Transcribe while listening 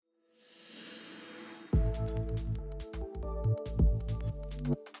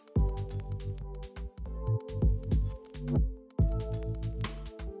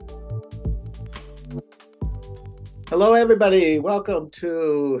Hello, everybody. Welcome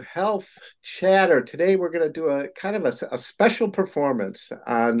to Health Chatter. Today, we're going to do a kind of a special performance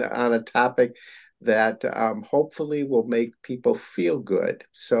on a topic that hopefully will make people feel good.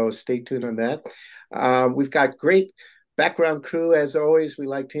 So stay tuned on that. We've got great background crew as always. We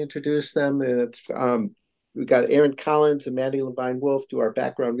like to introduce them, and it's we've got Aaron Collins and Maddie Levine Wolf do our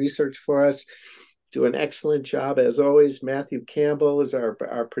background research for us. Do an excellent job as always. Matthew Campbell is our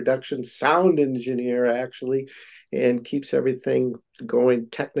production sound engineer, actually, and keeps everything going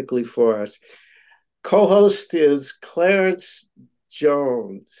technically for us. Co-host is Clarence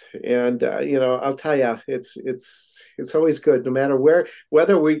Jones, and I'll tell you, it's always good, no matter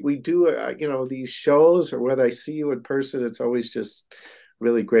whether we do these shows or whether I see you in person. It's always just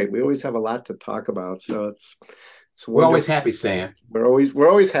really great. We always have a lot to talk about, so it's We're always wonderful. happy, Sam. We're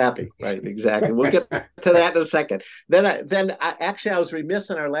always happy, right? Exactly. We'll get to that in a second. Actually, I was remiss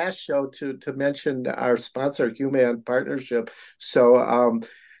in our last show to mention our sponsor, Human Partnership. So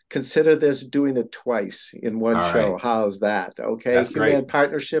consider this doing it twice in one All show. right. How's that? Okay. That's Human great.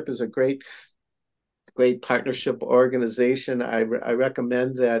 Partnership is a great partnership organization. I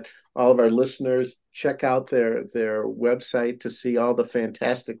recommend that all of our listeners check out their website to see all the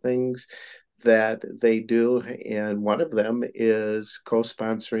fantastic things that they do, and one of them is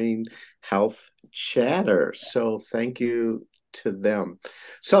co-sponsoring Health Chatter. So thank you to them.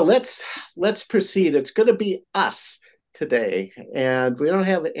 So let's proceed. It's going to be us today, and we don't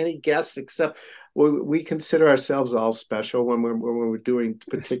have any guests except we consider ourselves all special when we're doing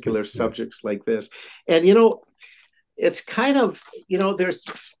particular subjects like this. And it's kind of there's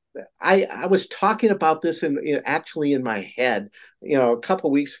I was talking about this actually in my head, a couple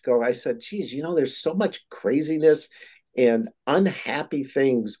of weeks ago. I said, geez, there's so much craziness and unhappy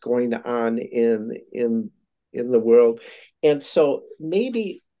things going on in the world. And so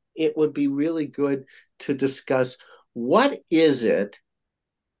maybe it would be really good to discuss what is it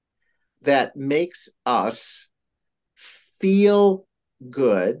that makes us feel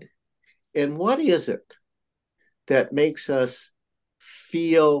good, and what is it that makes us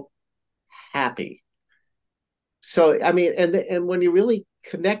feel happy. So, I mean, and when you really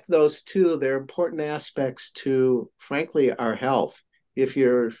connect those two, they're important aspects to, frankly, our health. If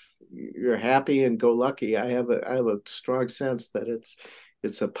you're happy and go lucky, I have a strong sense that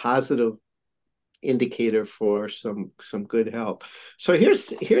it's a positive indicator for some good health. So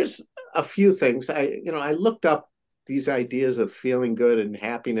here's a few things. I looked up these ideas of feeling good and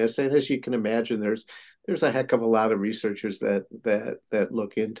happiness, and as you can imagine, there's a heck of a lot of researchers that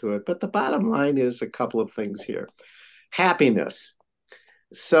look into it. But the bottom line is a couple of things here. Happiness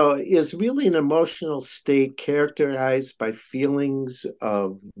so is really an emotional state characterized by feelings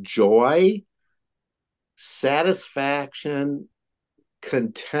of joy, satisfaction,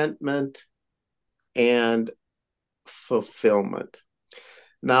 contentment, and fulfillment.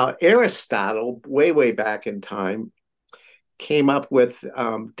 Now, Aristotle, way back in time, came up with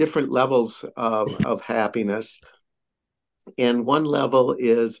different levels of happiness. And one level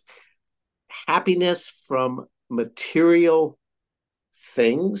is happiness from material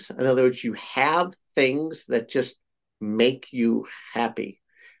things. In other words, you have things that just make you happy.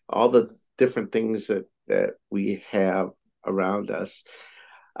 All the different things that we have around us.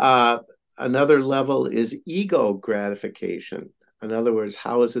 Uh, Another level is ego gratification. In other words,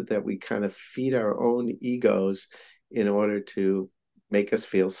 how is it that we kind of feed our own egos in order to make us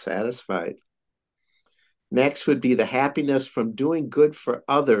feel satisfied? Next would be the happiness from doing good for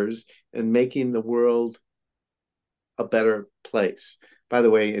others and making the world a better place. By the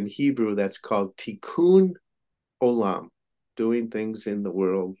way, in Hebrew, that's called tikkun olam, doing things in the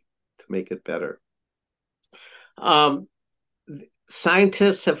world to make it better. Um,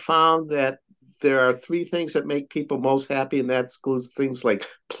 Scientists have found that there are three things that make people most happy, and that includes things like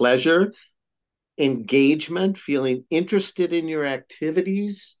pleasure, engagement, feeling interested in your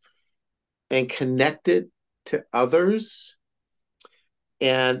activities, and connected to others,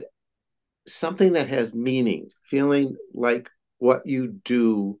 and something that has meaning, feeling like what you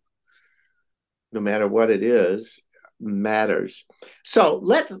do, no matter what it is, matters. So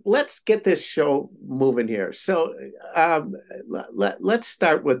let's get this show moving here. So let's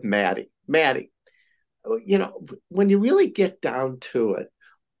start with Maddie. Maddie, when you really get down to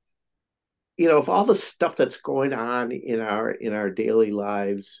it, of all the stuff that's going on in our daily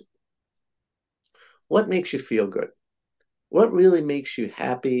lives, what makes you feel good? What really makes you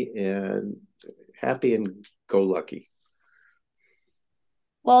happy and go lucky?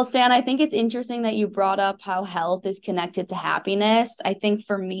 Well, Stan, I think it's interesting that you brought up how health is connected to happiness. I think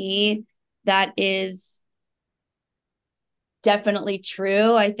for me, that is definitely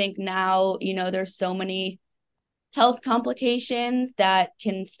true. I think now, there's so many health complications that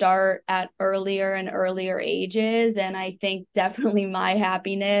can start at earlier and earlier ages. And I think definitely my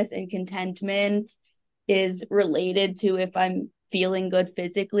happiness and contentment is related to if I'm feeling good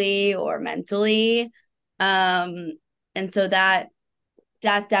physically or mentally. Um, and so that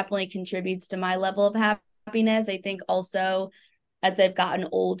definitely contributes to my level of happiness. I think also as I've gotten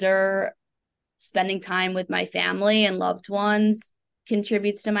older, spending time with my family and loved ones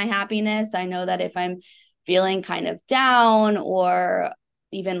contributes to my happiness. I know that if I'm feeling kind of down or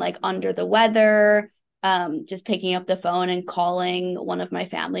even like under the weather, just picking up the phone and calling one of my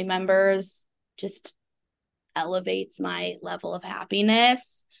family members just elevates my level of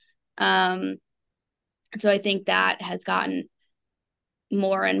happiness. Um, so I think that has gotten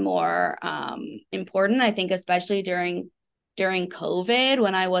more and more important. I think especially during COVID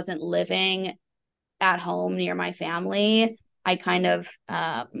when I wasn't living at home near my family, I kind of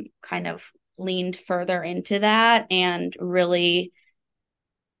leaned further into that and really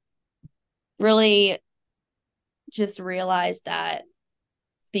just realized that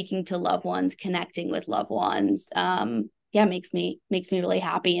speaking to loved ones, connecting with loved ones, yeah, makes me really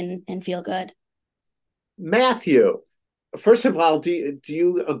happy and feel good. Matthew, first of all, do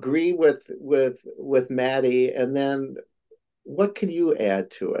you agree with Maddie? And then what can you add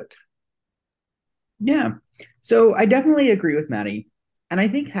to it? Yeah. So I definitely agree with Maddie. And I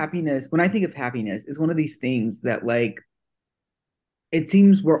think happiness, when I think of happiness, is one of these things that like it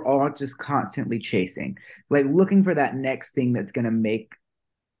seems we're all just constantly chasing, like looking for that next thing that's going to make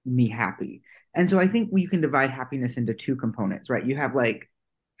me happy. And so I think you can divide happiness into two components, right? You have like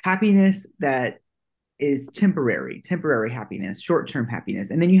happiness that is temporary happiness, short-term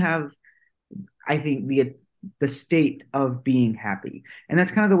happiness. And then you have, I think, the state of being happy. And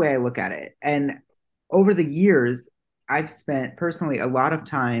that's kind of the way I look at it. And over the years, I've spent personally a lot of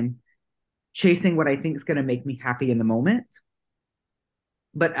time chasing what I think is going to make me happy in the moment.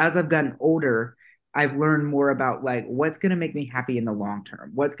 But as I've gotten older, I've learned more about like what's going to make me happy in the long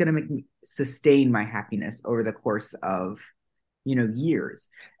term, what's going to make me sustain my happiness over the course of, years.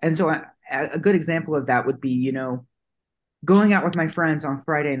 And so a good example of that would be, going out with my friends on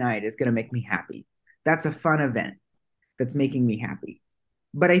Friday night is going to make me happy. That's a fun event that's making me happy.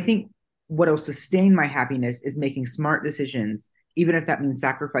 But I think what will sustain my happiness is making smart decisions, even if that means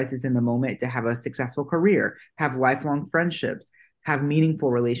sacrifices in the moment to have a successful career, have lifelong friendships, have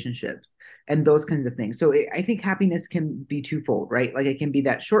meaningful relationships, and those kinds of things. So I think happiness can be twofold, right? Like it can be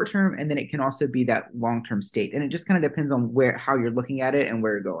that short term, and then it can also be that long term state. And it just kind of depends on how you're looking at it and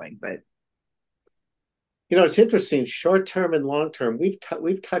where you're going. But It's interesting, short term and long term.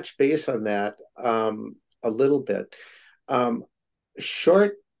 We've touched base on that a little bit. Um,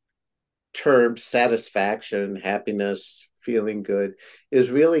 Short term satisfaction, happiness, feeling good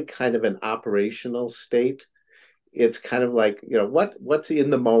is really kind of an operational state. It's kind of like what's in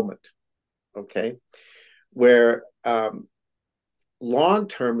the moment, okay? Where long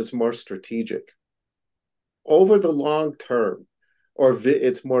term is more strategic. Over the long term,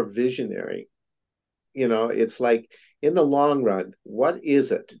 it's more visionary. It's like in the long run, what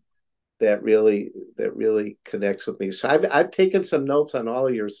is it that really connects with me? So I've taken some notes on all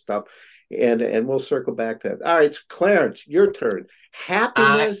of your stuff, and we'll circle back to that. All right, Clarence, your turn. I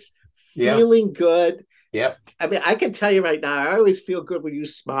Happiness, yeah, feeling good. yep, I mean, I can tell you right now, I always feel good when you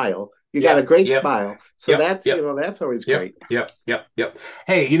smile. You got a yep, great yep, smile, so yep, that's yep, that's always yep, great. yep, yep, yep.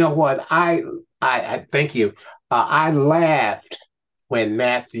 Hey, you know what? I thank you. I laughed when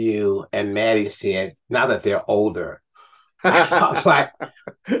Matthew and Maddie said, now that they're older. I was like,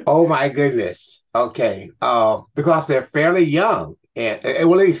 oh my goodness. Okay. Because they're fairly young and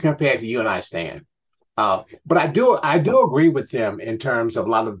well, at least compared to you and I, Stan. But I do agree with them in terms of a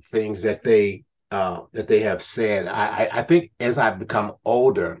lot of the things that they have said. I think as I've become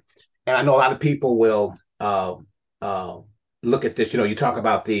older, and I know a lot of people will uh, look at this. You talk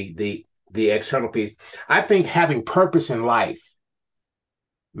about the external piece. I think having purpose in life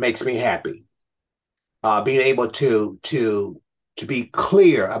makes me happy. Being able to be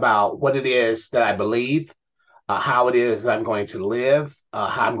clear about what it is that I believe, how it is that I'm going to live,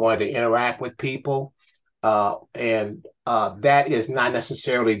 how I'm going to interact with people. And that is not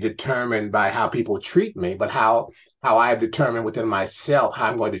necessarily determined by how people treat me, but how I have determined within myself how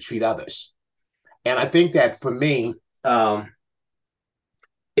I'm going to treat others. And I think that for me,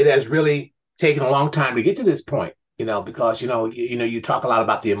 it has really taken a long time to get to this point. because you talk a lot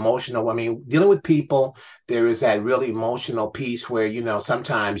about the emotional. I mean, dealing with people, there is that really emotional piece where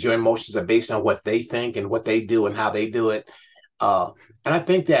sometimes your emotions are based on what they think and what they do and how they do it. Uh, and I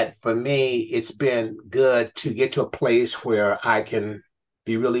think that for me, it's been good to get to a place where I can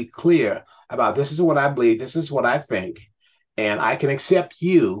be really clear about this is what I believe, this is what I think, and I can accept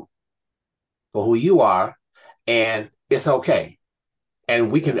you for who you are, and it's okay.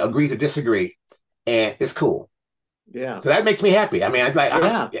 And we can Yeah. agree to disagree, and it's cool. Yeah. So that makes me happy. I mean,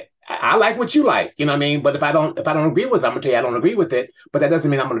 Yeah. I like what you like, you know what I mean? But if I don't agree with it, I'm gonna tell you I don't agree with it. But that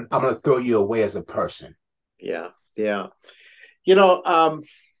doesn't mean I'm gonna throw you away as a person. Yeah. Yeah. You know,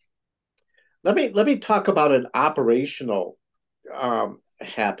 let me talk about an operational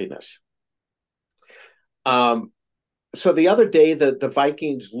happiness. Um, so the other day the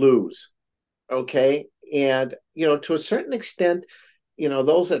Vikings lose, okay? And to a certain extent,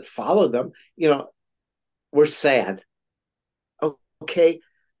 those that follow them, were sad. Okay.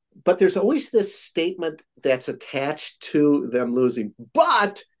 But there's always this statement that's attached to them losing.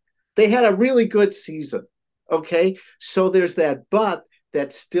 But they had a really good season. Okay. So there's that but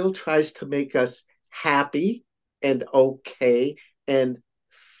that still tries to make us happy and okay and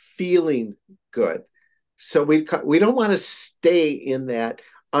feeling good. So we don't want to stay in that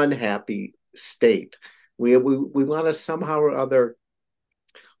unhappy state. We want to somehow or other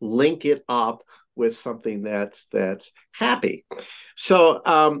link it up with something that's happy.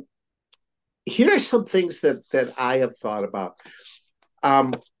 So here are some things that I have thought about.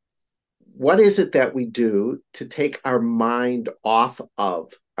 Um, what is it that we do to take our mind off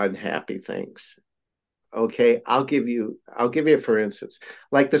of unhappy things? Okay, I'll give you for instance.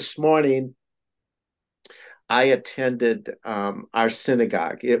 Like this morning, I attended our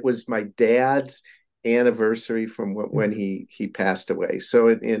synagogue. It was my dad's anniversary from when he passed away. So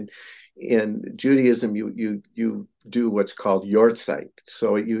in Judaism, you do what's called yortzeit.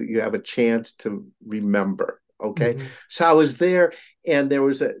 So you have a chance to remember. Okay, Mm-hmm. so I was there, and there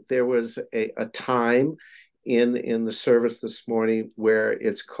was a time in the service this morning where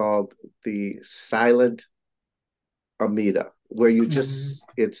it's called the silent Amida, where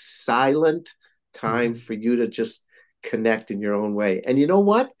Mm-hmm. it's silent time Mm-hmm. for you to just connect in your own way. And you know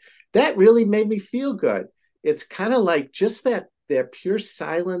what? That really made me feel good. It's kind of like just that pure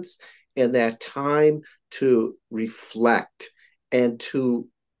silence and that time to reflect and to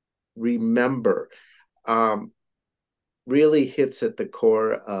remember um, really hits at the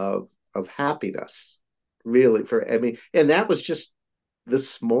core of happiness. Really, and that was just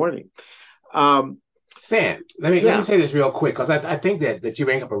this morning. Um, Sam, let me yeah, say this real quick because I think that you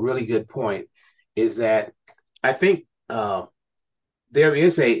bring up a really good point. Is that I think there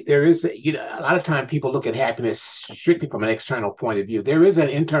is a a lot of time people look at happiness strictly from an external point of view. There is an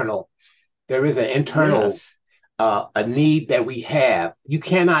internal yes, a need that we have. You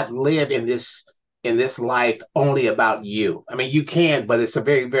cannot live in this life only about you. I mean, you can, but it's a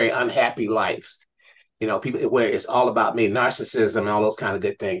very, very unhappy life. People where it's all about me, narcissism, and all those kind of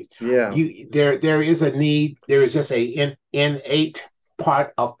good things. yeah. There is a need. There is just innate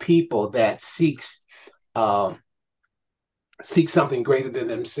part of people that um, seeks something greater than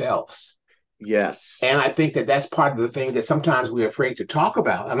themselves. Yes. And I think that that's part of the thing that sometimes we're afraid to talk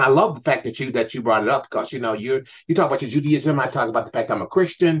about. And I love the fact that you brought it up because you talk about your Judaism. I talk about the fact I'm a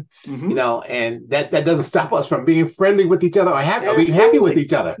Christian. Hmm. And that doesn't stop us from being friendly with each other or being happy with Absolutely.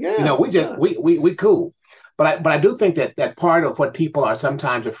 each other. Yeah. We just Yeah. we cool. But I do think that part of what people are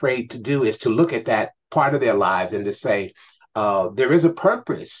sometimes afraid to do is to look at that part of their lives and to say, there is a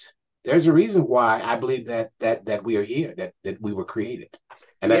purpose. There's a reason why I believe that we are here, that we were created.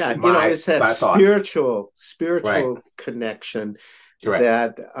 And that's Yeah. my It's that my thought. Right. spiritual connection Correct.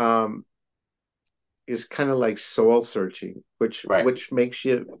 that is kind of like soul searching, which Right. which makes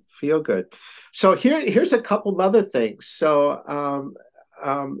you feel good. So here's a couple of other things. So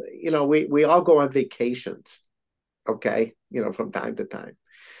we all go on vacations, okay, from time to time.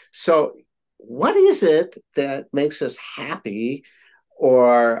 So what is it that makes us happy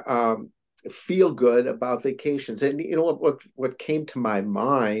or feel good about vacations? And what came to my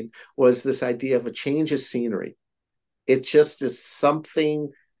mind was this idea of a change of scenery. It just is something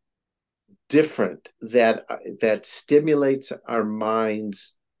different that stimulates our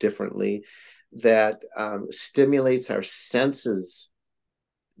minds differently, that stimulates our senses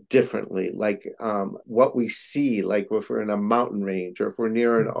differently, like what we see, like if we're in a mountain range or if we're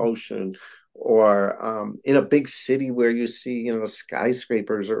near an ocean or in a big city where you see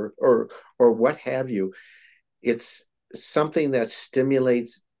skyscrapers or what have you. It's something that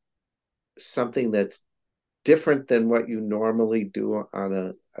stimulates something that's different than what you normally do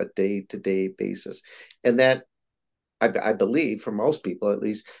on a day-to-day basis, and that I believe for most people at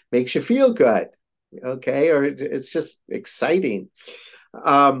least, makes you feel good. Okay, or it's just exciting.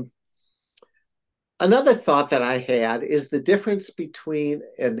 Another thought that I had is the difference between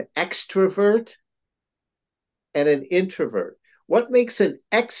an extrovert and an introvert. What makes an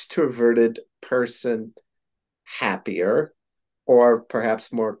extroverted person happier, or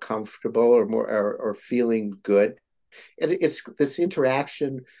perhaps more comfortable, or more or feeling good? And it's this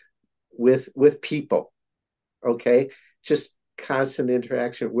interaction with people. Okay, just constant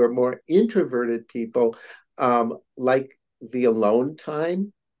interaction. We're more introverted people, like the alone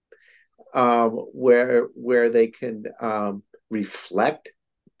time, where they can reflect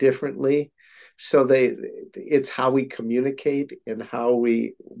differently. So it's how we communicate and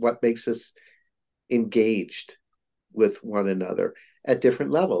what makes us engaged with one another at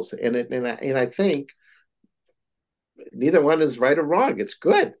different levels. And I think neither one is right or wrong. It's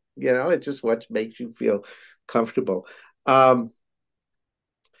good. It's just what makes you feel comfortable.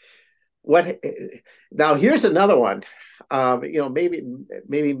 What now? Here's another one.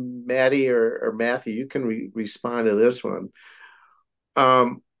 Maybe Maddie or Matthew, you can respond to this one.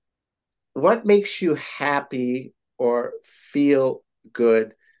 What makes you happy or feel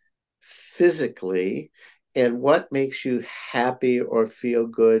good physically, and what makes you happy or feel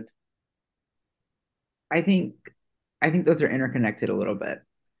good? I think those are interconnected a little bit,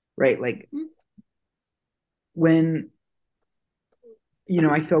 right? Like when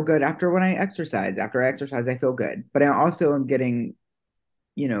I feel good when I exercise. After I exercise, I feel good. But I also am getting,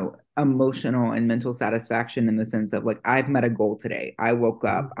 emotional and mental satisfaction in the sense of like, I've met a goal today. I woke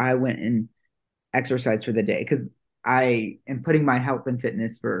up, I went and exercised for the day because I am putting my health and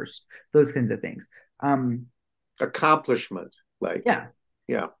fitness first, those kinds of things. Accomplishment, like, yeah.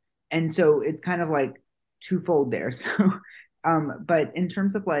 And so it's kind of like twofold there. So, but in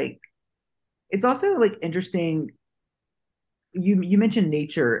terms of like, it's also like interesting. You mentioned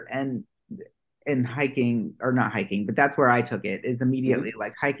nature and hiking, or not hiking, but that's where I took it, is immediately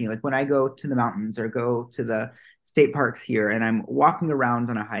like hiking. Like when I go to the mountains or go to the state parks here and I'm walking around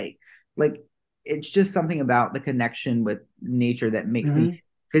on a hike, like it's just something about the connection with nature that makes me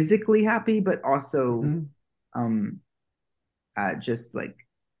physically happy, but also just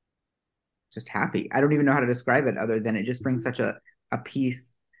happy. I don't even know how to describe it other than it just brings such a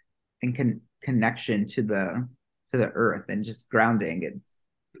peace and connection to the earth and just grounding. It's,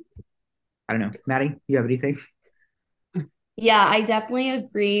 I don't know. Maddie, you have anything? Yeah, I definitely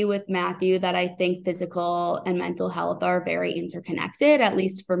agree with Matthew that I think physical and mental health are very interconnected, at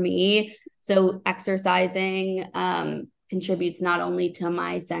least for me. So exercising contributes not only to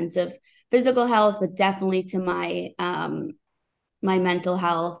my sense of physical health, but definitely to my my mental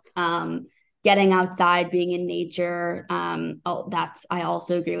health. Getting outside, being in nature. I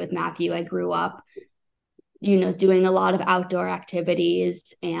also agree with Matthew. I grew up, doing a lot of outdoor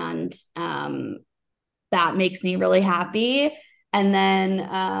activities, and that makes me really happy. And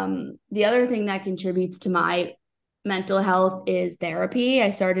then the other thing that contributes to my mental health is therapy.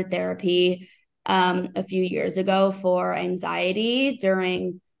 I started therapy a few years ago for anxiety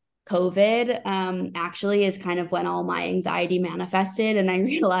during COVID. Actually is kind of when all my anxiety manifested, and I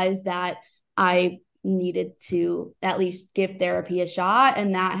realized that I needed to at least give therapy a shot,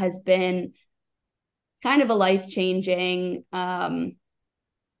 and that has been kind of a life-changing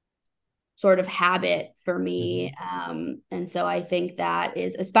sort of habit for me. And so I think that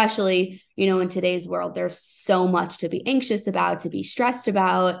is, especially, in today's world, there's so much to be anxious about, to be stressed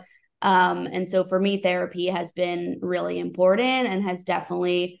about. And so for me, therapy has been really important and has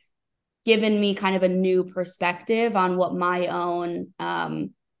definitely given me kind of a new perspective on what my own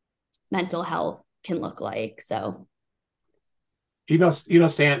mental health can look like. So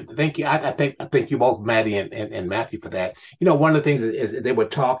Stan, thank you. I think you both, Maddie and Matthew, for that. One of the things is they were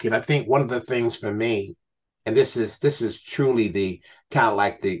talking. I think one of the things for me, and this is truly the kind of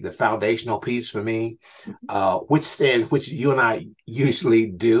like the foundational piece for me, which you and I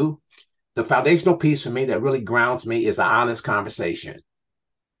usually do. The foundational piece for me that really grounds me is an honest conversation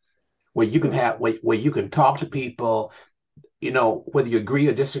where you can have where you can talk to people, whether you agree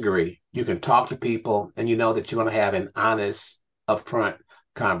or disagree, you can talk to people and you know that you're going to have an honest, upfront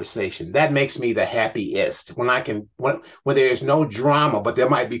conversation. That makes me the happiest when there is no drama, but there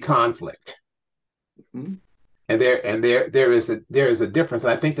might be conflict. And there is a difference.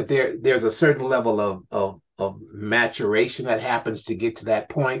 And I think that there's a certain level of maturation that happens to get to that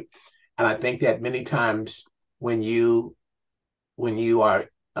point. And I think that many times when you are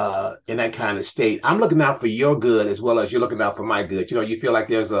in that kind of state, I'm looking out for your good as well as you're looking out for my good. You feel like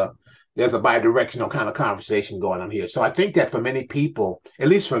there's a bi-directional kind of conversation going on here. So I think that for many people, at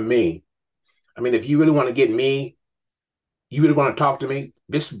least for me, I mean, if you really want to get me, you really want to talk to me,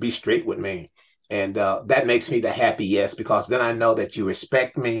 just be straight with me. And that makes me the happiest because then I know that you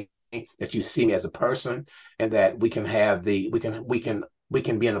respect me, that you see me as a person, and that we can have we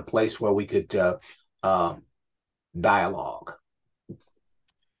can be in a place where we could uh, dialogue.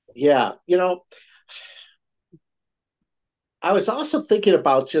 Yeah, I was also thinking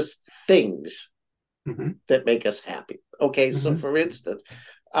about just things Mm-hmm. that make us happy. Okay, so Mm-hmm. for instance,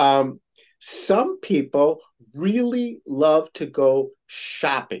 um, some people really love to go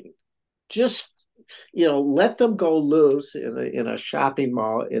shopping. Just let them go loose in a shopping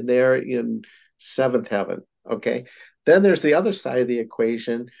mall, and they're in seventh heaven. Okay, then there's the other side of the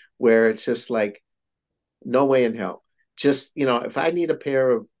equation where it's just like no way in hell. Just if I need a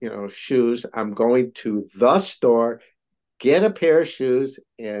pair of shoes, I'm going to the store, get a pair of shoes,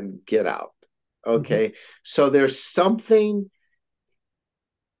 and get out. Mm-hmm. Okay. So there's something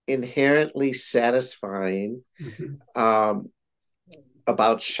inherently satisfying Mm-hmm. um,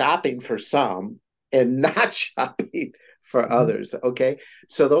 about shopping for some and not shopping for Mm-hmm. others. Okay.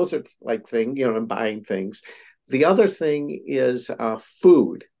 So those are like things, and buying things. The other thing is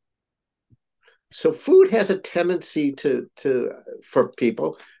food. So food has a tendency for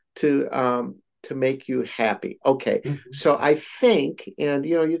people to make you happy. Okay, Mm-hmm. so I think, and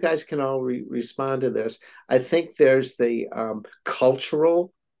you guys can all respond to this. I think there's the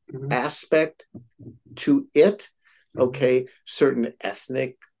cultural Mm-hmm. aspect to it. Mm-hmm. Okay, certain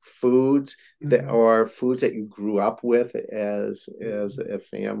ethnic foods that Mm-hmm. or foods that you grew up with as a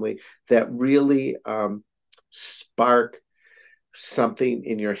family that really spark something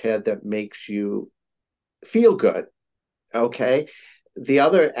in your head that makes you feel good. Okay. The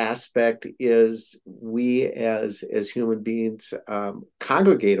other aspect is we as human beings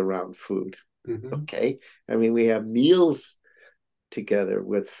congregate around food. Mm-hmm. Okay. I mean, we have meals together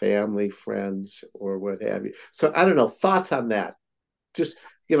with family, friends, or what have you. So I don't know, thoughts on that. Just,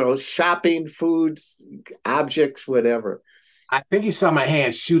 shopping, foods, objects, whatever. I think you saw my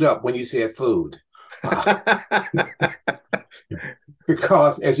hand shoot up when you said food. Uh,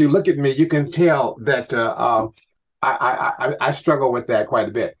 because as you look at me, you can tell that I struggle with that quite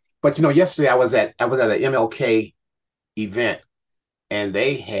a bit. But yesterday I was at an MLK event and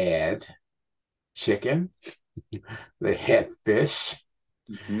they had chicken, they had fish,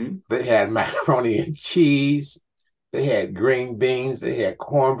 Mhm. they had macaroni and cheese, they had green beans, they had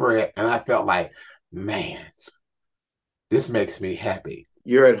cornbread, and I felt like, man, this makes me happy.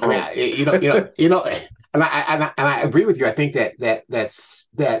 You're at I mean, home. and I agree with you. I think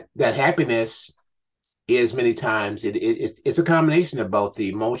that happiness is many times it's a combination of both the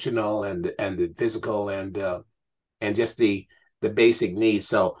emotional and the physical and just the basic needs.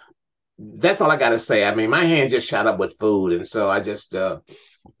 So that's all I got to say. I mean, my hand just shot up with food, and so I just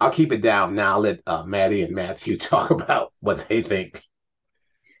I'll keep it down now. I'll let Maddie and Matthew talk about what they think.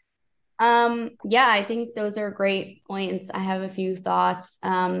 Yeah, I think those are great points. I have a few thoughts.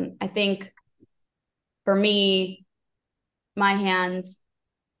 I think for me, my hands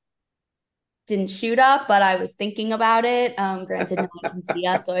didn't shoot up, but I was thinking about it. Granted, no one can see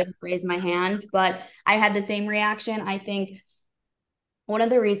us, so I didn't raise my hand, but I had the same reaction. I think one of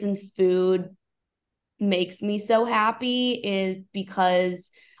the reasons food makes me so happy is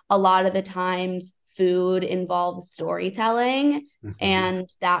because a lot of the times food involves storytelling, Mhm. and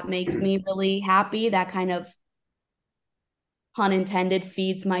that makes me really happy. That kind of, pun intended,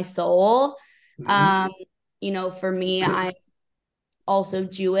 feeds my soul. Mhm. Um, for me, I'm also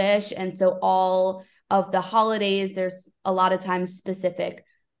Jewish. And so all of the holidays, there's a lot of times specific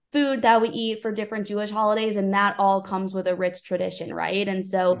food that we eat for different Jewish holidays, and that all comes with a rich tradition, right? And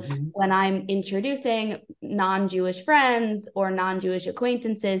so Mhm. when I'm introducing non-Jewish friends or non-Jewish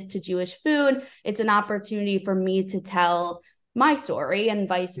acquaintances to Jewish food, it's an opportunity for me to tell my story, and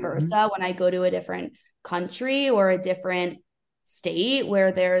vice Mhm. versa. When I go to a different country or a different state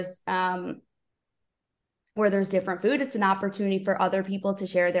where there's different food, it's an opportunity for other people to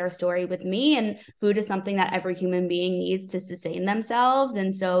share their story with me. And food is something that every human being needs to sustain themselves.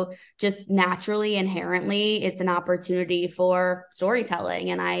 And so just naturally, inherently, it's an opportunity for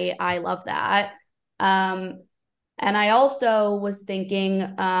storytelling. And I love that. Um, and I also was thinking,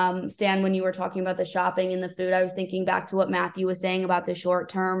 Stan, when you were talking about the shopping and the food, I was thinking back to what Matthew was saying about the short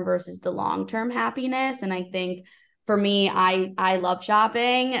term versus the long term happiness. And I think for me, I love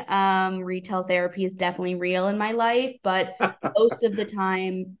shopping. Retail therapy is definitely real in my life, but most of the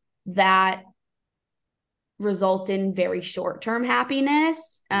time that results in very short term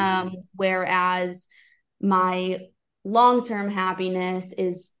happiness. Whereas my long term happiness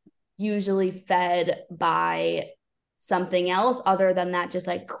is usually fed by something else other than that, just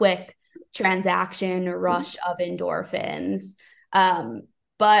like quick transaction rush of endorphins. But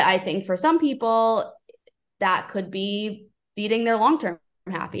I think for some people, that could be feeding their long-term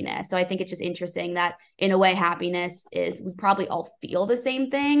happiness. So I think it's just interesting that in a way, happiness is, we probably all feel the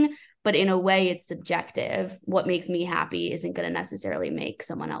same thing, but in a way it's subjective. What makes me happy isn't going to necessarily make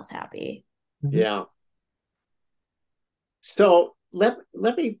someone else happy. Yeah. So let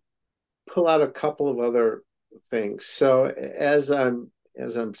me pull out a couple of other things. So as I'm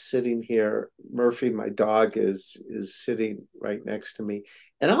sitting here, Murphy, my dog, is sitting right next to me.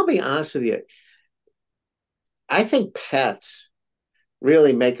 And I'll be honest with you, I think pets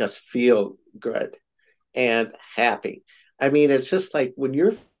really make us feel good and happy. I mean, it's just like when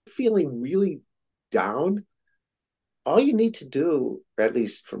you're feeling really down, all you need to do, or at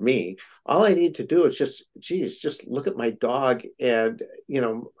least for me, all I need to do is just look at my dog, and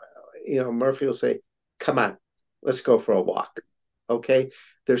Murphy will say, "Come on, let's go for a walk." Okay,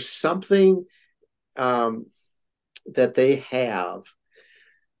 there's something that they have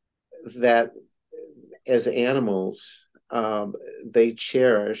that, as animals, they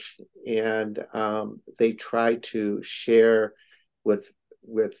cherish, and they try to share with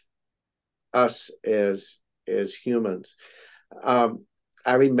us as humans.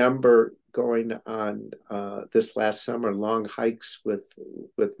 I remember going on this last summer long hikes with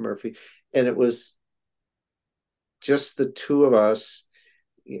Murphy, and it was just the two of us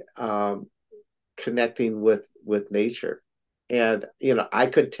connecting with nature. And I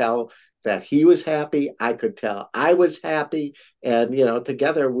could tell that he was happy. I could tell I was happy, and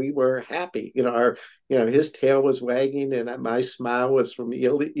together we were happy. His tail was wagging, and my smile was from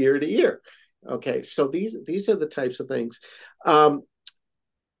ear to ear. Okay, so these are the types of things.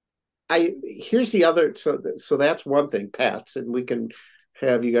 Here's the other. So that's one thing, pets, and we can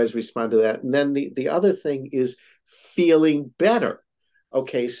have you guys respond to that. And then the other thing is feeling better.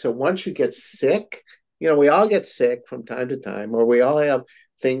 Okay, so once you get sick, we all get sick from time to time, or we all have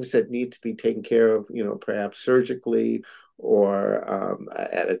things that need to be taken care of, perhaps surgically or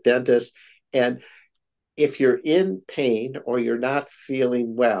at a dentist. And if you're in pain or you're not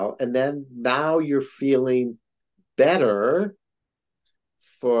feeling well, and then now you're feeling better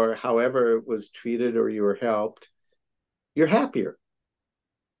for however it was treated or you were helped, you're happier.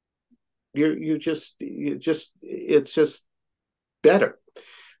 It's just better.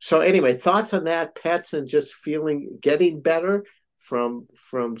 So anyway, thoughts on that, pets, and just getting better from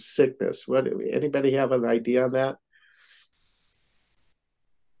sickness. Anybody have an idea on that?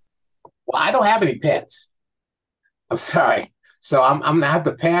 Well, I don't have any pets. I'm sorry. So I'm gonna have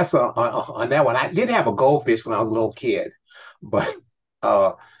to pass on that one. I did have a goldfish when I was a little kid, but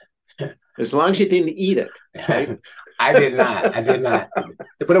as long as you didn't eat it, right? I did not.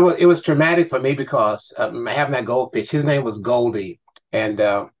 But it was traumatic for me because having that goldfish, his name was Goldie, and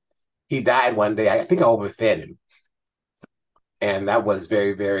he died one day. I think I overfed him, and that was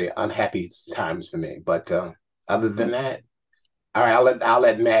very, very unhappy times for me. But other than that, all right, I'll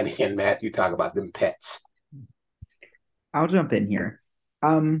let Maddie and Matthew talk about them pets. I'll jump in here.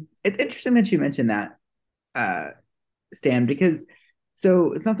 It's interesting that you mentioned that, Stan, because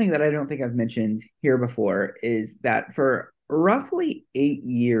something that I don't think I've mentioned here before is that for roughly 8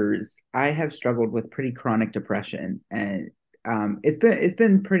 years, I have struggled with pretty chronic depression, and it's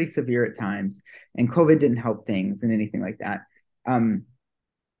been pretty severe at times, and COVID didn't help things and anything like that.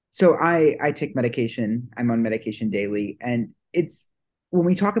 So I take medication. I'm on medication daily, and when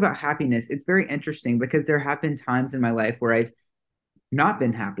we talk about happiness, it's very interesting because there have been times in my life where I've not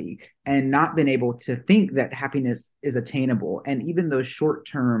been happy and not been able to think that happiness is attainable. And even those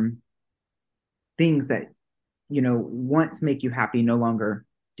short-term things that, once make you happy no longer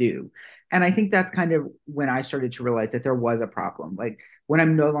do. And I think that's kind of when I started to realize that there was a problem. Like when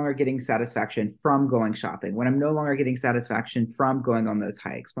I'm no longer getting satisfaction from going shopping, when I'm no longer getting satisfaction from going on those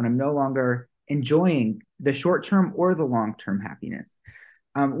hikes, when I'm no longer enjoying the short-term or the long-term happiness.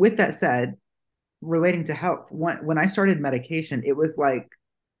 With that said, relating to health, when I started medication, it was like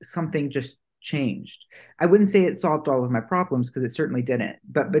something just changed. I wouldn't say it solved all of my problems because it certainly didn't.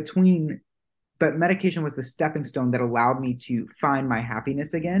 But medication was the stepping stone that allowed me to find my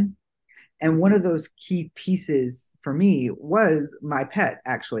happiness again. And one of those key pieces for me was my pet.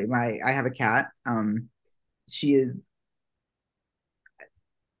 Actually, I have a cat. She's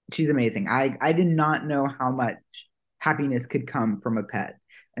amazing. I did not know how much happiness could come from a pet.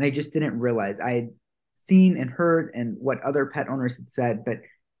 And I just didn't realize. I had seen and heard and what other pet owners had said, but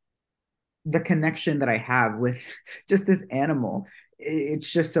the connection that I have with just this animal, it's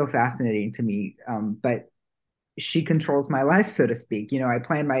just so fascinating to me. But she controls my life, so to speak. I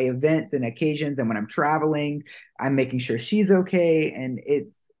plan my events and occasions, and when I'm traveling, I'm making sure she's okay. And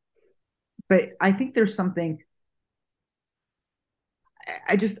But I think there's something.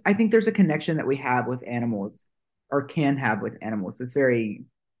 I think there's a connection that we have with animals, or can have with animals, that's very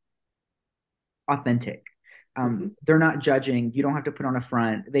authentic. They're not judging. You don't have to put on a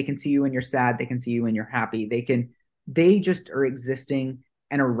front. They can see you when you're sad. They can see you when you're happy. They just are existing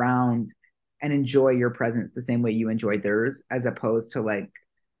and around and enjoy your presence the same way you enjoy theirs, as opposed to like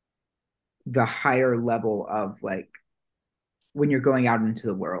the higher level of like when you're going out into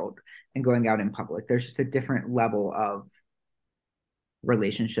the world and going out in public. There's just a different level of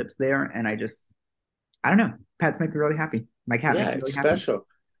relationships there. And I don't know. Pets make me really happy. My cat makes me really it's happy. special.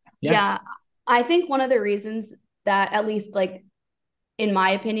 Yeah. I think one of the reasons that, at least like in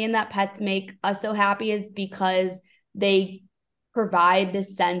my opinion, that pets make us so happy is because they provide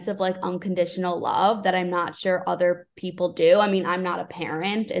this sense of like unconditional love that I'm not sure other people do. I mean, I'm not a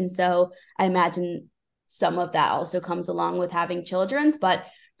parent, and so I imagine some of that also comes along with having children. But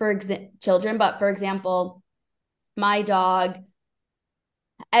for example, my dog,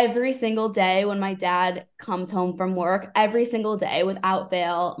 every single day when my dad comes home from work, every single day without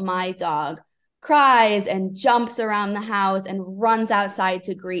fail, my dog cries and jumps around the house and runs outside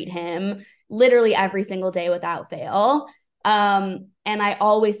to greet him, literally every single day without fail. And I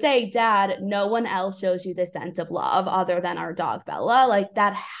always say, Dad, no one else shows you this sense of love other than our dog Bella. Like,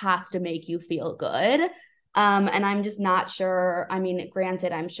 that has to make you feel good. And I'm just not sure. I mean,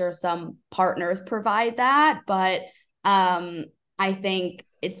 granted, I'm sure some partners provide that, but I think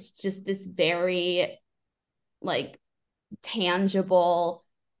it's just this very like tangible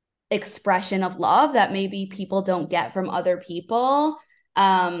expression of love that maybe people don't get from other people.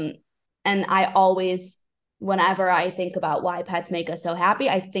 And I always, whenever I think about why pets make us so happy,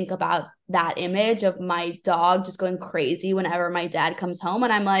 I think about that image of my dog just going crazy whenever my dad comes home.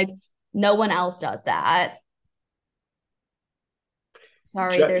 And I'm like, no one else does that.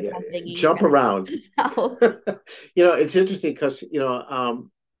 Sorry, there's something jump around. It's interesting because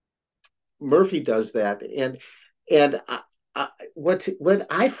Murphy does that, and what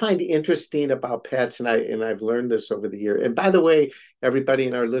I find interesting about pets, and I've learned this over the year. And by the way, everybody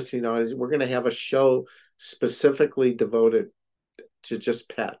in our listening audience, we're going to have a show specifically devoted to just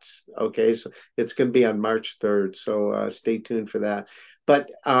pets. Okay, so it's going to be on March 3rd, so stay tuned for that.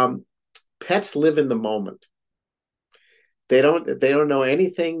 But pets live in the moment. They don't know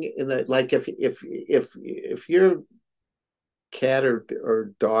anything in the, like if your cat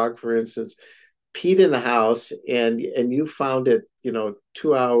or dog, for instance, peed in the house and you found it,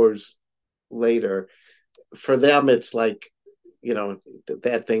 2 hours later, for them it's like,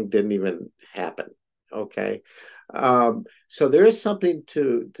 that thing didn't even happen. Okay. So there is something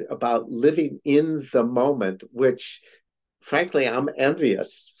about living in the moment, which frankly I'm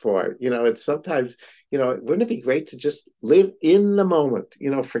envious for. It's sometimes, wouldn't it be great to just live in the moment,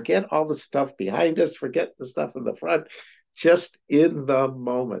 forget all the stuff behind us, forget the stuff in the front, just in the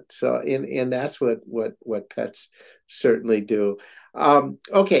moment. So and that's what pets certainly do.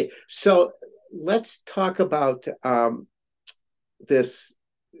 Okay, so let's talk about this.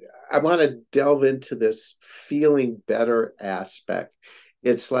 I want to delve into this feeling better aspect.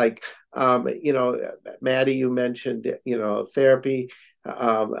 It's like, Maddie, you mentioned, therapy.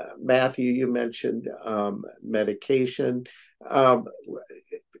 Matthew, you mentioned medication.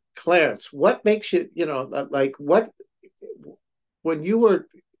 Clarence, what makes you, like what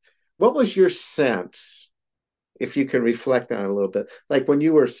was your sense, if you can reflect on it a little bit, like when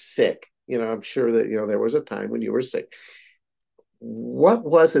you were sick, I'm sure that, there was a time when you were sick. What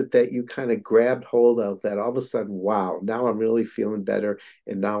was it that you kind of grabbed hold of that all of a sudden, wow, now I'm really feeling better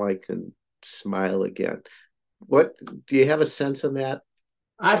and now I can smile again? What do you have a sense of that?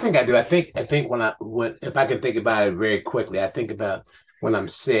 I think I do. I think when if I can think about it very quickly, I think about when I'm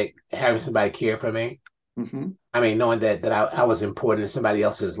sick, having somebody care for me. Mm-hmm. I mean, knowing that I was important in somebody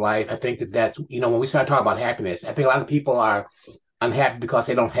else's life. I think that's, when we start talking about happiness, I think a lot of people are unhappy because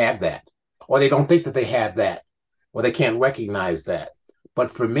they don't have that, or they don't think that they have that, or they can't recognize that.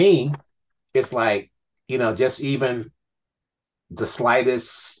 But for me, it's like, just even the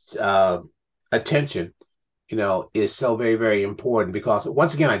slightest attention, is so very, very important, because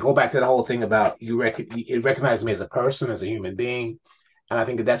once again, I go back to the whole thing about it recognizes me as a person, as a human being. And I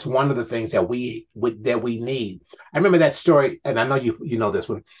think that's one of the things that we need. I remember that story, and I know you know this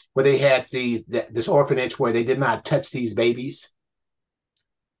one, where they had this orphanage where they did not touch these babies,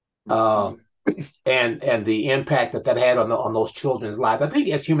 and the impact that had on those children's lives. I think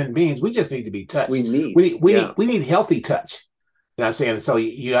as human beings, we just need to be touched. We need healthy touch. You know what I'm saying? So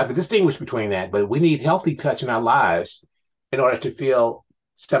you have to distinguish between that, but we need healthy touch in our lives in order to feel,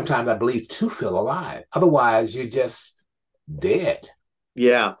 sometimes I believe, to feel alive. Otherwise, you're just dead.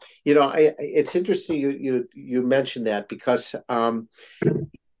 Yeah, it's interesting you mentioned that because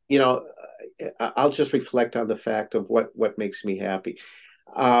you know, I'll just reflect on the fact of what makes me happy.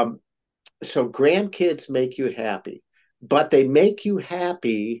 Um, so grandkids make you happy, but they make you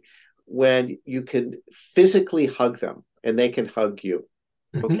happy when you can physically hug them and they can hug you.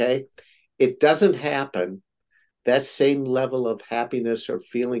 Mhm. Okay, it doesn't happen. That same level of happiness or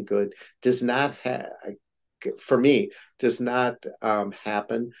feeling good does not have, for me, does not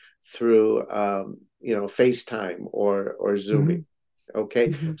happen through FaceTime or Zooming. Mhm. Okay,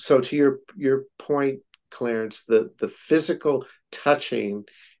 Mhm. so to your point, Clarence, the physical touching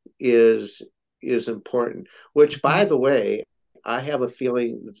is is important. Which, by Mhm. the way, I have a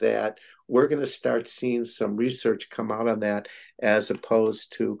feeling that we're going to start seeing some research come out on that as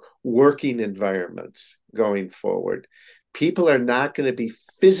opposed to working environments going forward. People are not going to be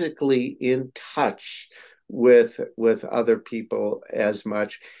physically in touch with other people as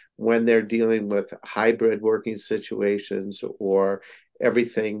much when they're dealing with hybrid working situations or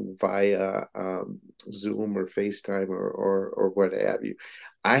everything via Zoom or FaceTime or what have you.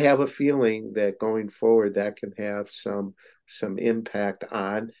 I have a feeling that going forward that can have some impact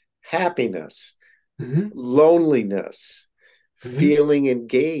on happiness, Mhm. loneliness, Mhm. feeling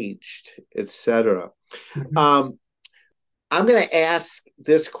engaged, etc. Mhm. Um, I'm going to ask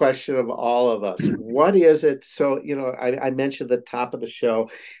this question of all of us. What is it? So, I mentioned at the top of the show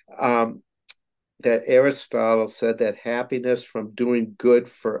um, that Aristotle said that happiness from doing good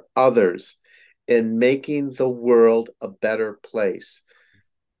for others and making the world a better place.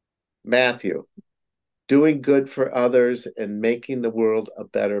 Matthew, doing good for others and making the world a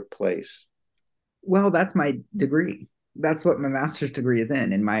better place. Well, that's my degree. That's what my master's degree is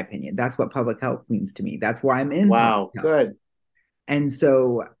in my opinion. That's what public health means to me. That's why I'm in public Wow, health. good. And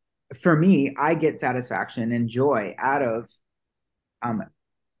so for me, I get satisfaction and joy out of um,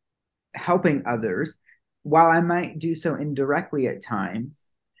 helping others while I might do so indirectly at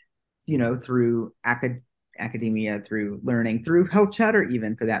times, through academia, through learning, through health chatter,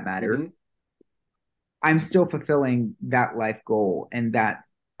 even for that matter. Mhm. I'm still fulfilling that life goal and that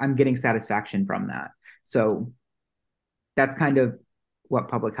I'm getting satisfaction from that. So that's kind of what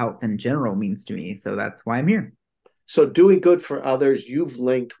public health in general means to me. So that's why I'm here. So, doing good for others, you've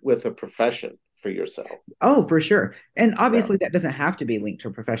linked with a profession for yourself. Oh, for sure. And Yeah. obviously, that doesn't have to be linked to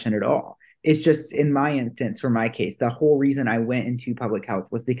a profession at all. It's just in my instance, for my case, the whole reason I went into public health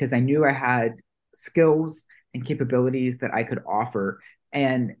was because I knew I had skills and capabilities that I could offer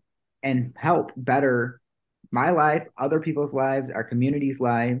and help better my life, other people's lives, our community's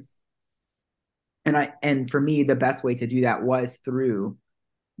lives. And for me, the best way to do that was through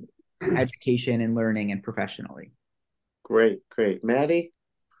education and learning and professionally. Great, great. Maddie?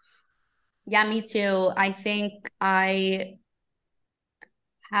 Yeah, me too. I think I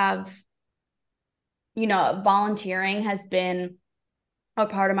have, volunteering has been a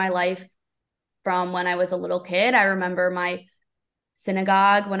part of my life from when I was a little kid. I remember my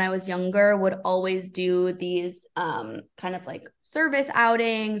synagogue when I was younger would always do these kind of like service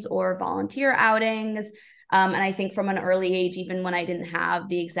outings or volunteer outings. And I think from an early age, even when I didn't have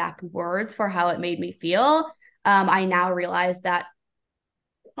the exact words for how it made me feel, I now realize that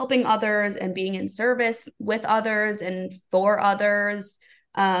helping others and being in service with others and for others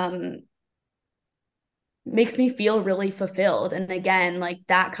um, makes me feel really fulfilled. And again, like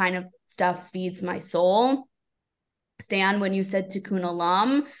that kind of stuff feeds my soul. Stan, when you said tikkun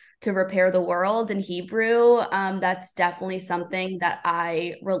olam, to repair the world in Hebrew, that's definitely something that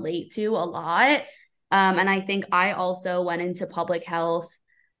I relate to a lot. And I think I also went into public health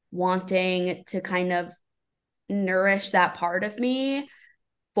wanting to kind of nourish that part of me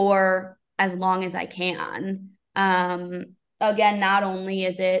for as long as I can. Again, not only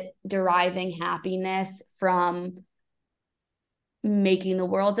is it deriving happiness from making the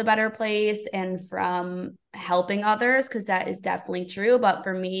world a better place and from helping others, because that is definitely true. But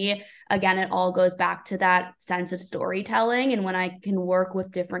for me, again, it all goes back to that sense of storytelling. And when I can work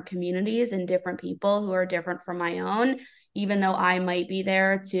with different communities and different people who are different from my own, even though I might be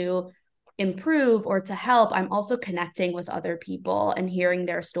there to improve or to help, I'm also connecting with other people and hearing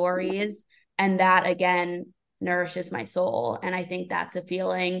their stories. And that, again, nourishes my soul. And I think that's a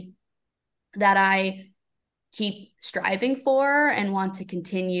feeling that I keep striving for and want to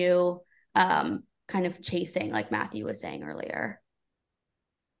continue kind of chasing, like Matthew was saying earlier.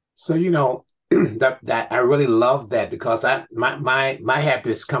 So that I really love that because my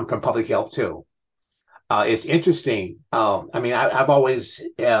happiness come from public health too. It's interesting. I mean, I've always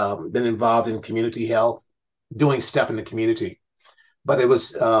been involved in community health, doing stuff in the community. But it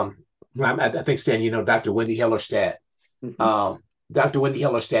was, I think, Stan, Dr. Wendy Hellerstadt. Mhm. Um, Dr. Wendy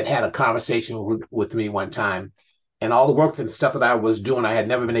Hillerstedt had a conversation with me one time, and all the work and stuff that I was doing, I had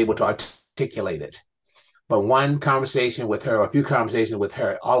never been able to articulate it. But one conversation with her, a few conversations with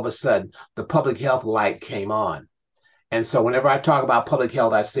her, all of a sudden, the public health light came on. And so whenever I talk about public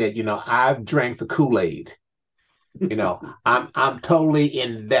health, I said, I've drank the Kool-Aid. I'm totally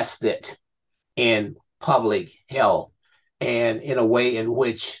invested in public health and in a way in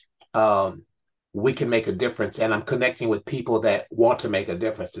which we can make a difference. And I'm connecting with people that want to make a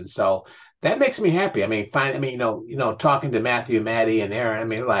difference. And so that makes me happy. I mean, talking to Matthew, Maddie, and Aaron, I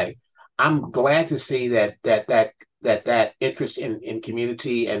mean, like, I'm glad to see that interest in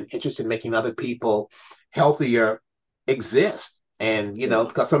community and interest in making other people healthier exist. And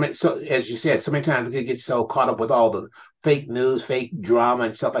because so as you said, so many times we get so caught up with all the fake news, fake drama,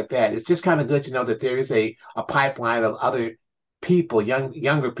 and stuff like that. It's just kind of good to know that there is a pipeline of other people,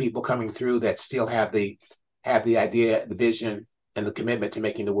 younger people coming through that still have the idea, the vision, and the commitment to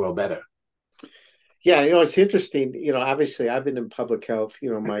making the world better. Yeah, it's interesting. Obviously I've been in public health,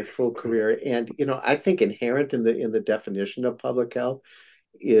 my full career. And, I think inherent in the definition of public health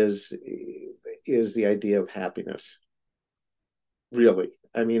is the idea of happiness. Really.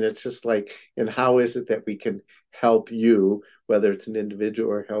 I mean, it's just like, and how is it that we can help you, whether it's an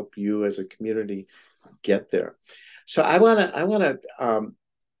individual or help you as a community get there? So I want to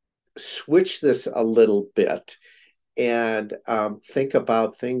switch this a little bit and think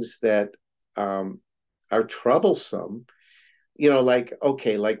about things that are troublesome. Like,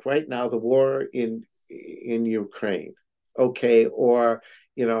 okay, like right now, the war in Ukraine, okay, or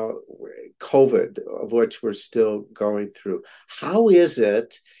COVID, of which we're still going through. How is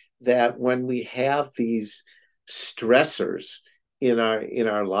it that when we have these stressors in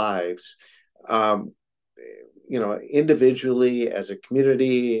our lives, individually, as a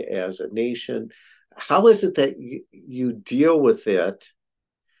community, as a nation, how is it that you deal with it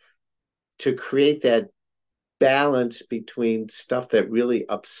to create that balance between stuff that really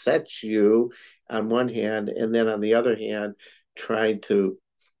upsets you on one hand, and then on the other hand, trying to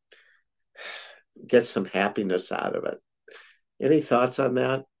get some happiness out of it? Any thoughts on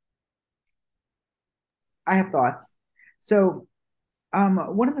that? I have thoughts. So,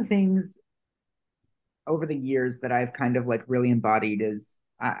 one of the things over the years that I've kind of like really embodied is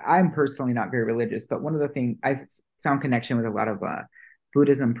I'm personally not very religious, but one of the things I've found connection with a lot of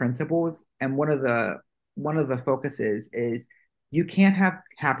Buddhism principles, and one of the focuses is you can't have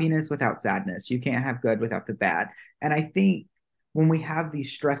happiness without sadness. You can't have good without the bad. And I think when we have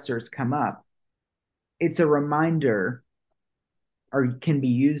these stressors come up, it's a reminder, or can be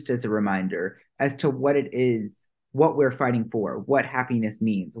used as a reminder, as to what it is, what we're fighting for, what happiness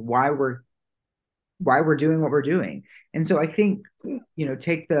means, why we're doing what we're doing. And so I think,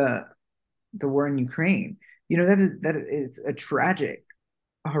 take the war in Ukraine, that is a tragic,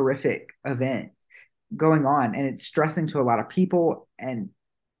 horrific event going on, and it's stressing to a lot of people, and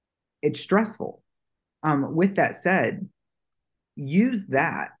it's stressful. With that said, use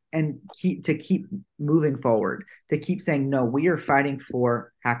that and keep moving forward, to keep saying, no, we are fighting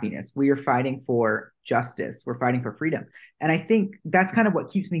for happiness, we are fighting for justice, we're fighting for freedom. And I think that's kind of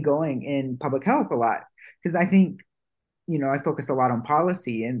what keeps me going in public health a lot, because I think, I focus a lot on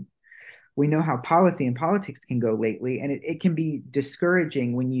policy, and we know how policy and politics can go lately, and it can be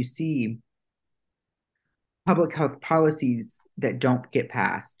discouraging when you see public health policies that don't get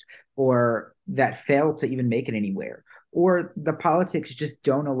passed, or that fail to even make it anywhere, or the politics just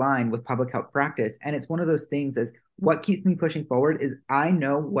don't align with public health practice. And it's one of those things, as what keeps me pushing forward is I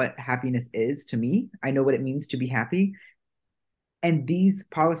know what happiness is to me. I know what it means to be happy. And these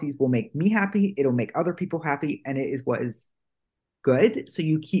policies will make me happy. It'll make other people happy. And it is what is good. So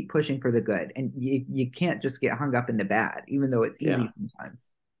you keep pushing for the good, and you can't just get hung up in the bad, even though it's easy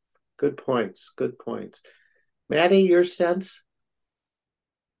sometimes. Good points. Good points. Maddie, your sense?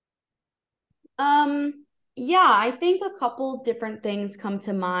 Yeah, I think a couple different things come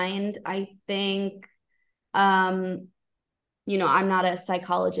to mind. I think, I'm not a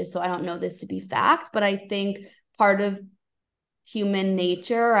psychologist, so I don't know this to be fact, but I think part of human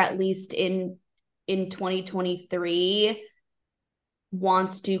nature, at least in 2023,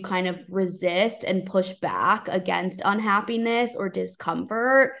 wants to kind of resist and push back against unhappiness or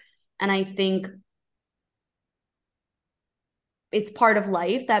discomfort. And I think it's part of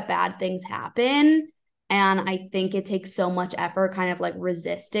life that bad things happen. And I think it takes so much effort kind of like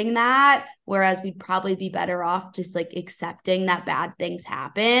resisting that, whereas we'd probably be better off just like accepting that bad things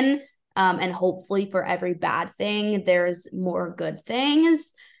happen. And hopefully for every bad thing, there's more good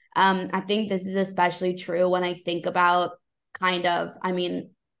things. I think this is especially true when I think about I'm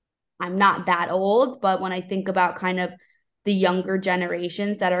not that old, but when I think about kind of the younger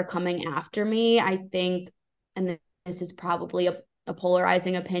generations that are coming after me. I think, and this is probably a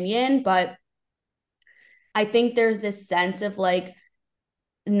polarizing opinion, but I think there's this sense of like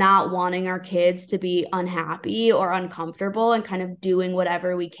not wanting our kids to be unhappy or uncomfortable and kind of doing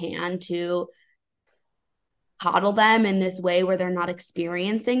whatever we can to coddle them in this way where they're not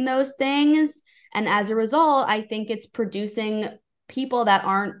experiencing those things. And as a result, I think it's producing people that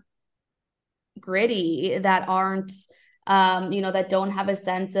aren't gritty, that aren't that don't have a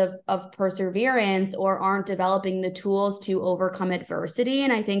sense of perseverance or aren't developing the tools to overcome adversity.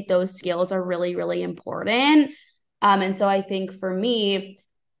 And I think those skills are really, really important. And so I think for me,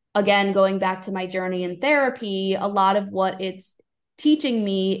 again, going back to my journey in therapy, a lot of what it's teaching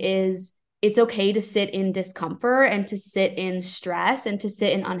me is it's okay to sit in discomfort and to sit in stress and to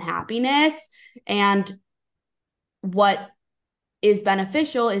sit in unhappiness. And what is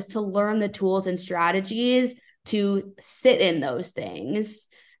beneficial is to learn the tools and strategies to sit in those things,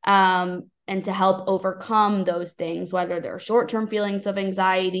 and to help overcome those things, whether they're short-term feelings of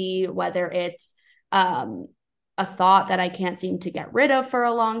anxiety, whether it's a thought that I can't seem to get rid of for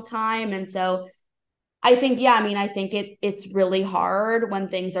a long time. And so I think, I think it's really hard when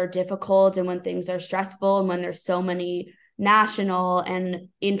things are difficult and when things are stressful and when there's so many national and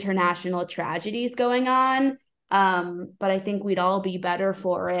international tragedies going on. But I think we'd all be better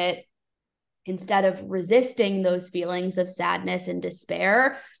for it, instead of resisting those feelings of sadness and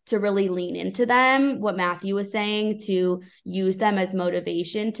despair, to really lean into them. What Matthew was saying, to use them as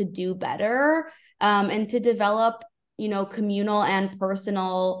motivation to do better, and to develop, communal and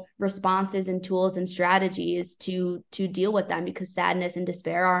personal responses and tools and strategies to deal with them, because sadness and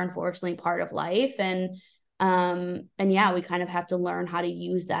despair are unfortunately part of life. And we kind of have to learn how to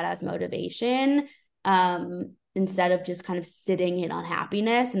use that as motivation, instead of just kind of sitting in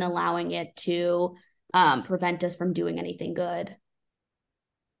unhappiness and allowing it to prevent us from doing anything good.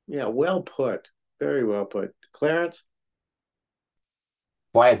 Yeah, well put. Very well put. Clarence?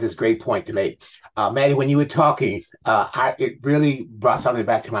 Boy, I had this great point to make. Maddie, when you were talking, it really brought something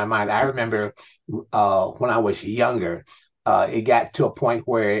back to my mind. I remember when I was younger, it got to a point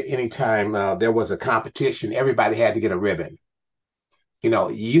where anytime there was a competition, everybody had to get a ribbon.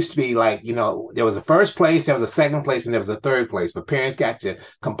 It used to be like, there was a first place, there was a second place, and there was a third place, but parents got to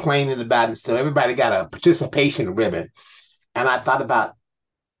complaining about it. So everybody got a participation ribbon. And I thought about,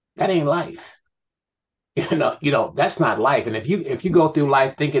 that ain't life. That's not life. And if you go through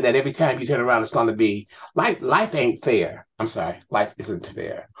life thinking that every time you turn around, it's going to be life ain't fair. I'm sorry. Life isn't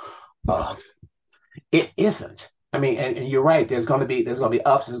fair. It isn't. I mean, and you're right. There's going to be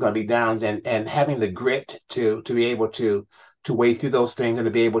ups, there's going to be downs, and having the grit to be able to wade through those things and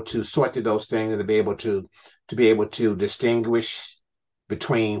to be able to sort through those things and to be able to distinguish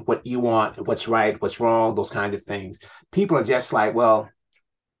between what you want, what's right, what's wrong, those kinds of things. People are just like, well,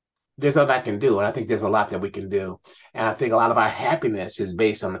 there's nothing I can do. And I think there's a lot that we can do. And I think a lot of our happiness is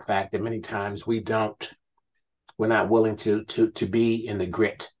based on the fact that many times we're not willing to be in the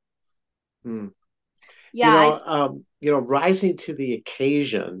grit. Yeah. Rising to the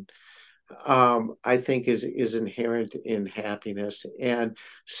occasion, I think is inherent in happiness. And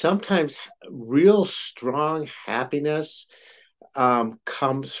sometimes real strong happiness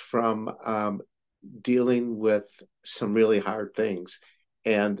comes from dealing with some really hard things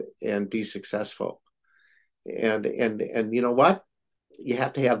and be successful. And you know what? You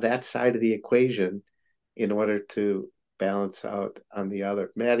have to have that side of the equation in order to balance out on the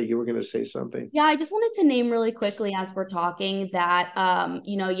other. Maddie, you were going to say something? Yeah, I just wanted to name really quickly as we're talking that,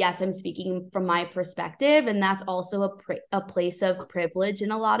 yes, I'm speaking from my perspective, and that's also a place of privilege in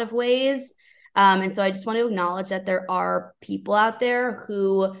a lot of ways. And so I just want to acknowledge that there are people out there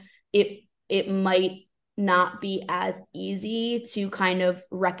who it might not be as easy to kind of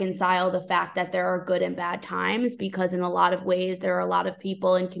reconcile the fact that there are good and bad times, because in a lot of ways, there are a lot of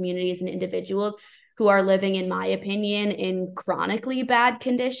people and communities and individuals who are living, in my opinion, in chronically bad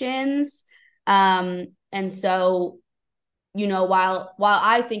conditions. And so, while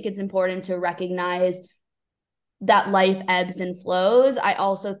I think it's important to recognize that life ebbs and flows, I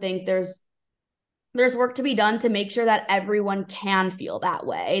also think there's work to be done to make sure that everyone can feel that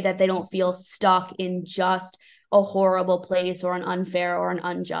way, that they don't feel stuck in just a horrible place or an unfair or an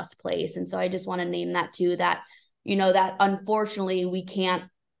unjust place. And so I just want to name that too, that, that unfortunately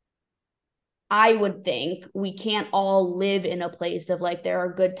I would think we can't all live in a place of like, there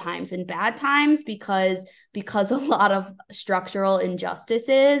are good times and bad times because a lot of structural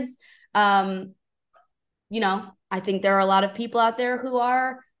injustices. I think there are a lot of people out there who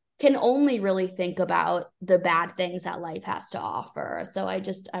can only really think about the bad things that life has to offer. So I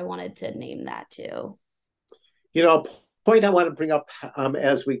wanted to name that too. point I want to bring up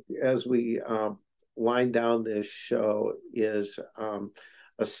as we wind down this show is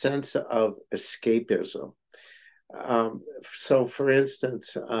a sense of escapism. So, for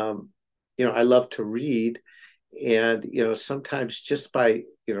instance, I love to read, and sometimes just by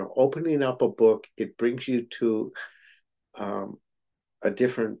opening up a book, it brings you to a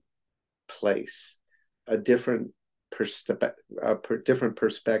different place, a different different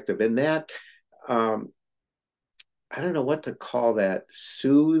perspective, and that I don't know what to call that,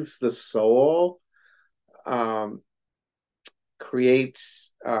 soothes the soul, um,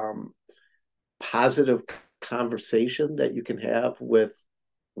 creates positive conversation that you can have with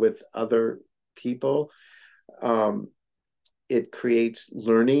other people. It creates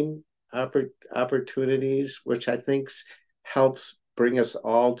learning opportunities, which I think helps bring us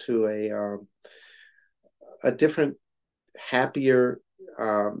all to a different, happier,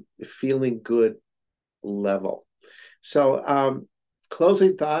 feeling good level. So,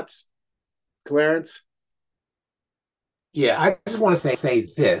 closing thoughts, Clarence? Yeah, I just want to say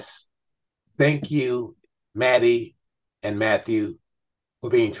this. Thank you, Maddie and Matthew, for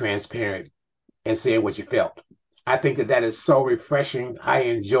being transparent and saying what you felt. I think that is so refreshing. I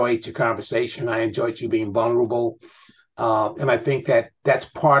enjoyed your conversation. I enjoyed you being vulnerable. And I think that that's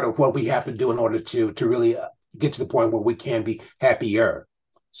part of what we have to do in order to really get to the point where we can be happier.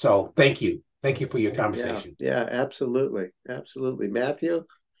 So thank you. Thank you for your conversation. Yeah, absolutely. Absolutely. Matthew?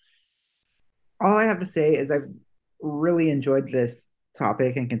 All I have to say is I've really enjoyed this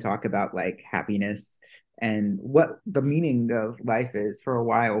topic and can talk about like happiness and what the meaning of life is for a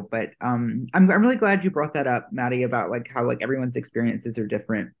while. But I'm really glad you brought that up, Maddie, about like how like everyone's experiences are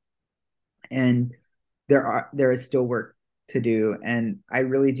different, and there is still work to do. And I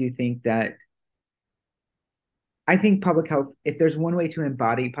really do think that I think public health, if there's one way to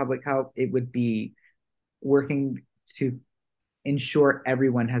embody public health, it would be working to ensure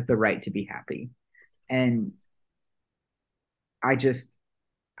everyone has the right to be happy. And I just,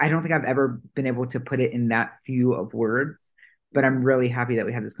 I don't think I've ever been able to put it in that few of words, but I'm really happy that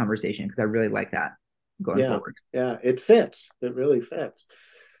we had this conversation because I really like that going forward. Yeah, it fits. It really fits.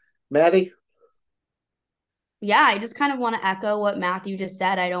 Maddie? Yeah, I just kind of want to echo what Matthew just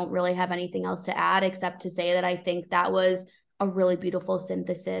said. I don't really have anything else to add except to say that I think that was a really beautiful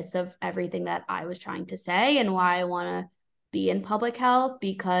synthesis of everything that I was trying to say and why I want to be in public health,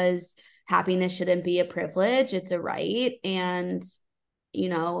 because happiness shouldn't be a privilege, it's a right. And,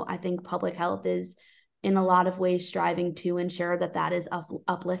 I think public health is in a lot of ways striving to ensure that that is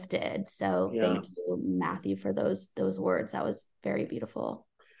uplifted. So thank you, Matthew, for those words. That was very beautiful.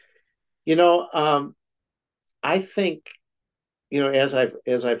 I think, as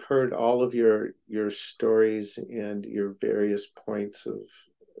I've heard all of your stories and your various points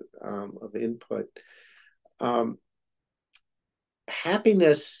of input,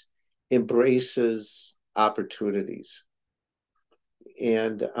 happiness embraces opportunities.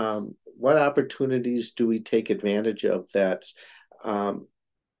 And what opportunities do we take advantage of that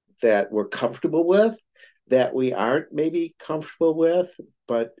we're comfortable with, that we aren't maybe comfortable with,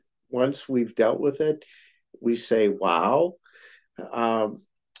 but once we've dealt with it, we say, wow. I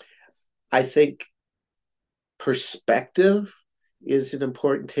think perspective is an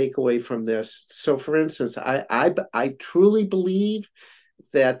important takeaway from this. So, for instance, I truly believe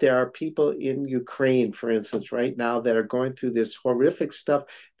that there are people in Ukraine, for instance, right now that are going through this horrific stuff.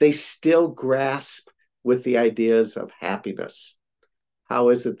 They still grasp with the ideas of happiness. How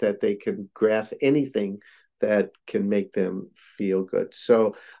is it that they can grasp anything that can make them feel good?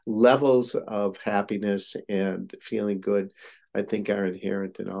 So levels of happiness and feeling good, I think, are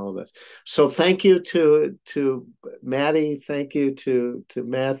inherent in all of us. So thank you to Maddie, thank you to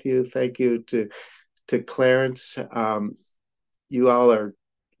Matthew, thank you to Clarence. You all are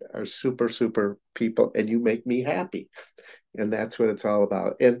super people, and you make me happy, and that's what it's all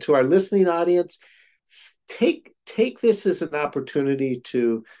about. And to our listening audience, take this as an opportunity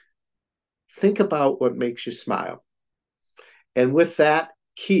to think about what makes you smile. And with that,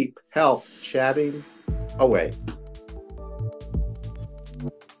 keep health chatting away.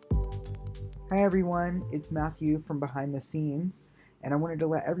 Hi everyone, it's Matthew from Behind the Scenes, and I wanted to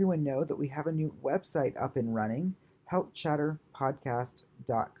let everyone know that we have a new website up and running,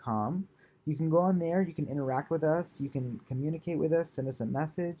 healthchatterpodcast.com. You can go on there, you can interact with us, you can communicate with us, send us a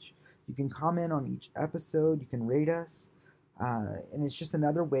message, you can comment on each episode, you can rate us, and it's just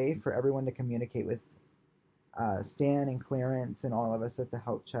another way for everyone to communicate with Stan and Clarence and all of us at the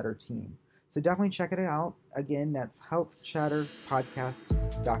Health Chatter team. So definitely check it out. Again, that's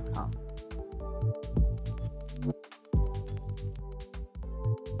healthchatterpodcast.com.